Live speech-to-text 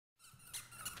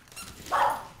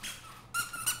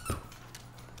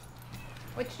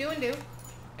What you doing, Do?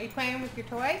 Are you playing with your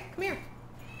toy? Come here.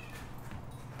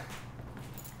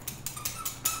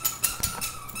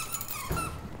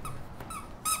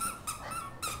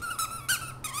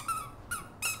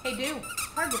 Hey, Do. It's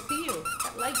hard to see you.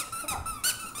 That light's up.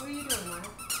 What are you doing, Miles?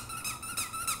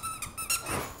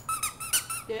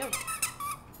 Do.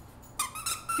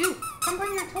 Do, come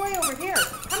bring your toy over here.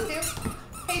 Come, Do.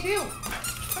 Hey, Do.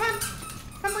 Come on.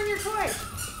 Come bring your toy.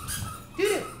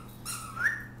 Do.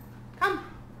 Come.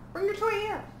 Bring your toy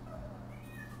here.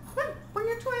 Come on. Bring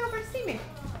your toy over to see me.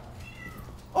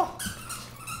 Oh.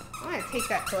 I'm going to take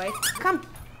that toy. Come.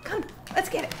 Come. Let's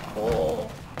get it.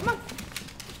 Oh. Come on.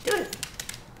 Do it.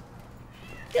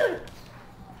 Do it.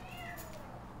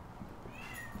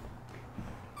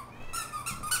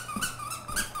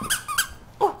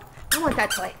 Oh, I want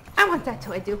that toy. I want that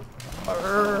toy, Do.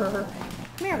 Come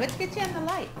here, let's get you on the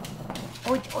light.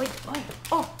 Oh, Do. Come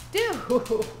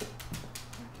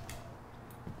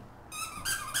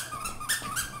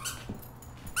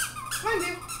on,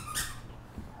 Do.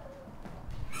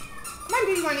 Come on,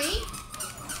 Do, you want to eat?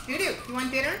 Do, you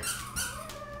want dinner?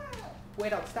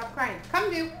 Whittle, stop crying.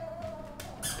 Come, Do.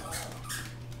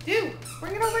 Do,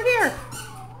 bring it over here.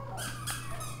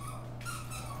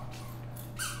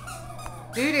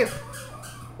 Do.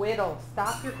 Whittle,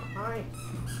 stop your crying.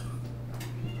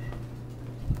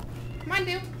 Come on,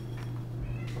 Do.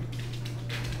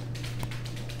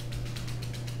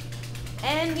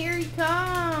 And here he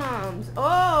comes.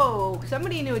 Oh,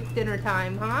 somebody knew it's dinner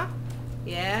time, huh?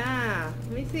 Yeah.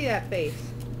 Let me see that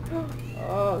face.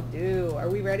 Oh, Do. Are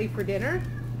we ready for dinner?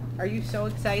 Are you so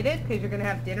excited because you're going to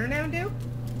have dinner now, Do?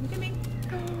 Look at me.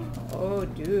 Oh,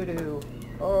 Do.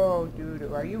 Oh,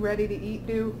 Do. Are you ready to eat,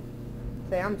 Do?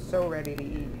 Say, I'm so ready to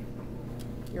eat.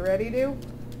 You ready, Do?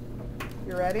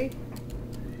 You ready?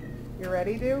 You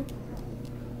ready, Do?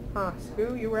 Huh,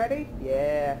 Scoo, you ready?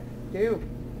 Yeah. Do.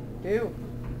 You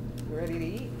ready to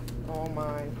eat? Oh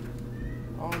my.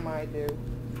 Oh my, Do.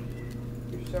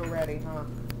 You're so ready, huh?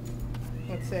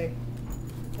 Let's see.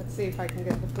 Let's see if I can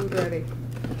get the food ready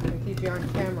and keep you on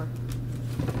camera.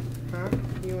 Huh?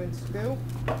 You and Scoo?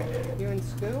 You and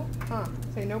Scoo? Huh?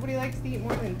 Say, nobody likes to eat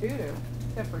more than Do.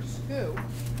 Except for Scoo.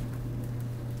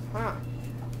 Huh?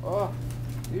 Oh,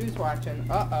 Doo's watching.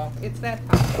 Uh-oh. It's that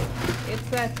time. It's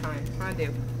that time. Huh,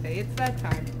 Do? Say, it's that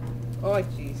time. Oh,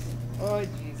 jeez. Oh,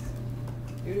 jeez.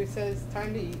 Doo says it's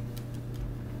time to eat.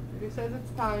 Doo says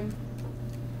it's time.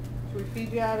 Should we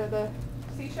feed you out of the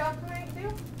seashell tonight, Do?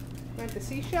 You want the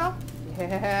seashell?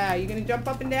 Yeah. You gonna jump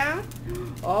up and down?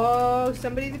 Oh,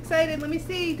 somebody's excited. Let me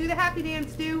see. Do the happy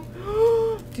dance, Do.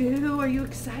 Do, are you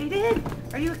excited?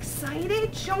 Are you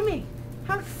excited? Show me.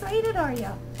 How excited are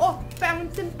you? Oh,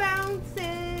 bouncing,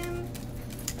 bouncing.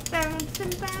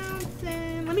 Bouncing,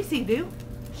 bouncing. Let me see, Do.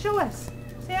 Show us.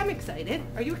 Say, I'm excited.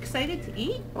 Are you excited to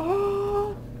eat?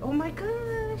 Oh my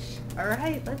gosh. All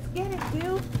right, let's get it,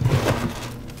 Do.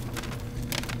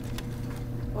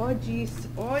 Oh, jeez.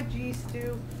 Oh, jeez,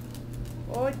 Do.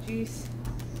 Oh, jeez.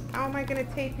 How am I going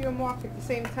to tape you and walk at the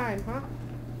same time, huh?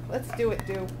 Let's do it,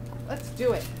 Do. Let's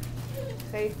do it.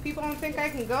 Say, if people don't think I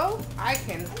can go, I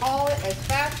can haul it as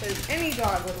fast as any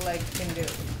dog with legs can do.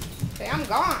 Say, I'm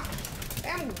gone. Say,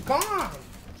 I'm gone.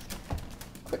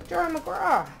 Quick Draw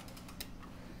McGraw.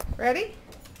 Ready?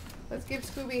 Let's give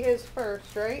Scooby his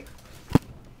first, right?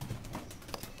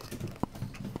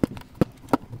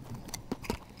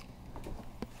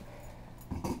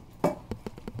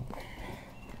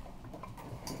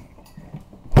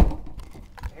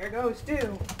 There goes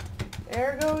Do.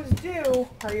 There goes Do.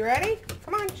 Are you ready?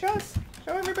 Come on, show us.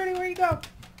 Show everybody where you go.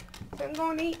 So I'm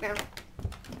going to eat now.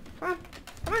 Come on.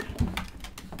 Come on.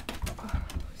 Oh,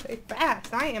 say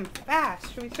fast. I am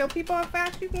fast. Should we show people how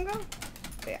fast you can go?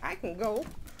 Say, I can go.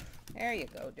 There you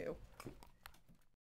go, Do.